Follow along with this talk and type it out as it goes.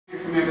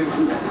from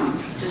everyone,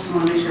 but just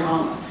want to make sure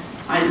all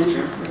items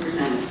are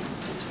represented.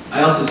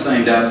 I also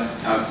signed up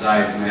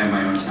outside, and I have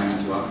my own time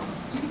as well.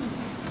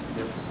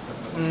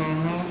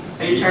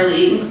 Are you Charlie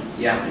Eaton?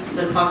 Yeah.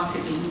 The clock's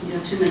ticking. You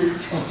have 2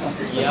 minutes.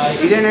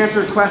 He didn't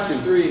answer his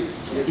question.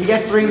 He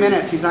gets 3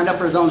 minutes. He signed up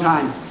for his own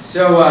time.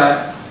 So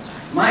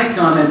my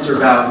comments are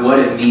about what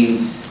it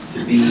means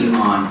to be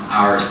on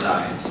our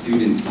side,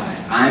 student side.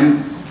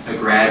 I'm a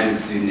graduate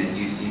student at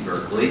UC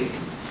Berkeley,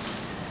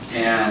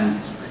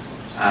 and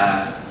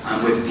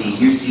I'm with the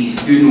UC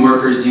Student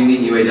Workers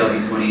Union, UAW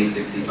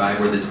 2865.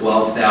 We're the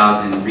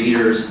 12,000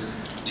 readers,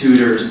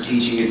 tutors,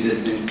 teaching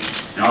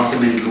assistants, and also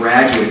many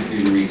graduate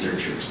student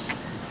researchers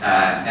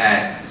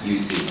at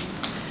UC.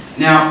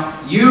 Now,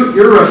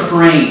 your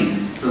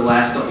refrain for the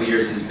last couple of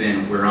years has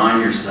been, we're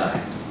on your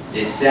side.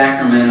 It's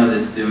Sacramento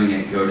that's doing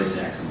it, go to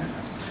Sacramento.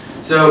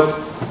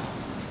 So,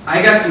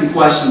 I got some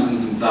questions and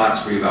some thoughts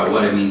for you about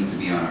what it means to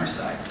be on our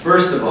side.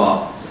 First of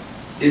all,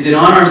 is it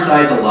on our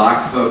side to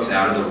lock folks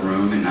out of the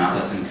room and not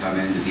let them come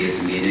in to be at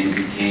the meeting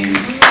who came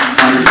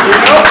hundreds of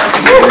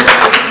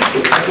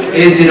miles?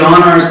 Is it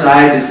on our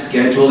side to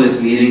schedule this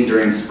meeting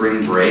during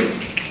spring break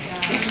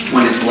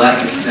when it's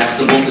less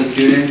accessible to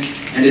students,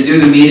 and to do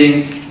the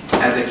meeting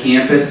at the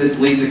campus that's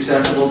least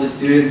accessible to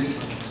students?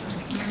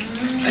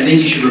 I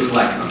think you should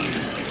reflect on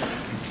that.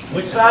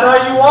 Which side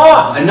are you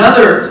on?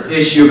 Another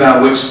issue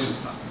about which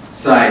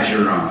side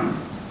you're on,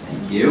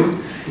 thank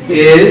you,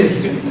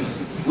 is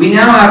we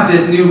now have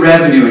this new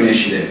revenue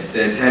initiative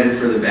that's headed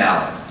for the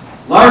ballot,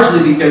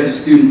 largely because of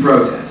student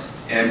protest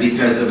and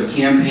because of a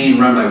campaign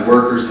run by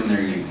workers and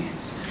their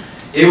unions.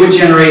 It would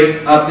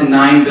generate up to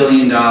 $9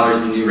 billion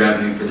in new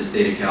revenue for the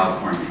state of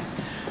California.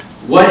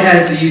 What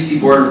has the UC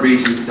Board of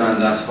Regents done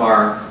thus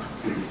far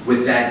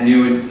with that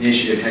new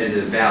initiative headed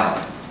to the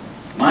ballot?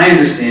 My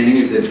understanding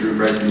is that through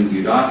President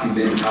Udoff, you've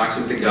been in talks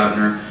with the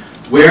governor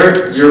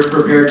where you're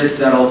prepared to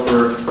settle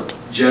for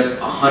just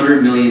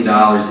 $100 million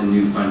in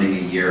new funding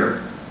a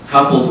year,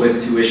 coupled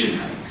with tuition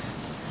hikes.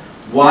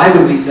 Why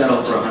would we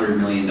settle for $100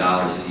 million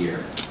a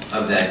year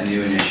of that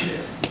new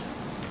initiative?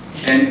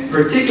 And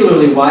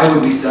particularly, why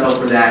would we settle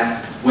for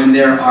that when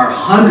there are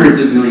hundreds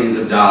of millions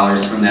of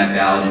dollars from that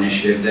ballot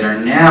initiative that are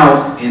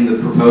now in the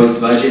proposed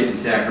budget in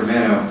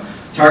Sacramento,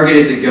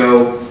 targeted to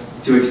go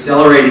to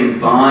accelerating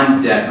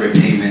bond debt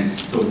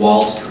repayments to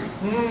Wall Street?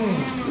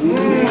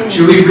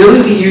 Should we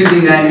really be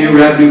using that new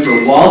revenue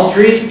for Wall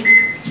Street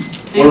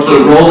or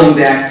for rolling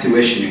back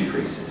tuition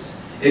increases?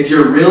 If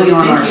you're really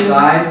on our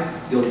side,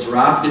 you'll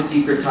drop the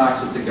secret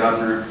talks with the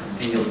governor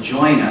and you'll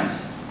join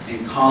us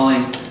in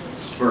calling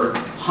for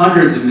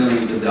hundreds of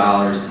millions of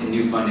dollars in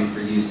new funding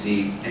for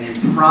UC and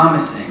in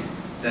promising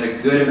that a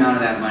good amount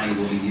of that money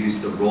will be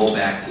used to roll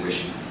back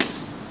tuition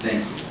hikes.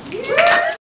 Thank you.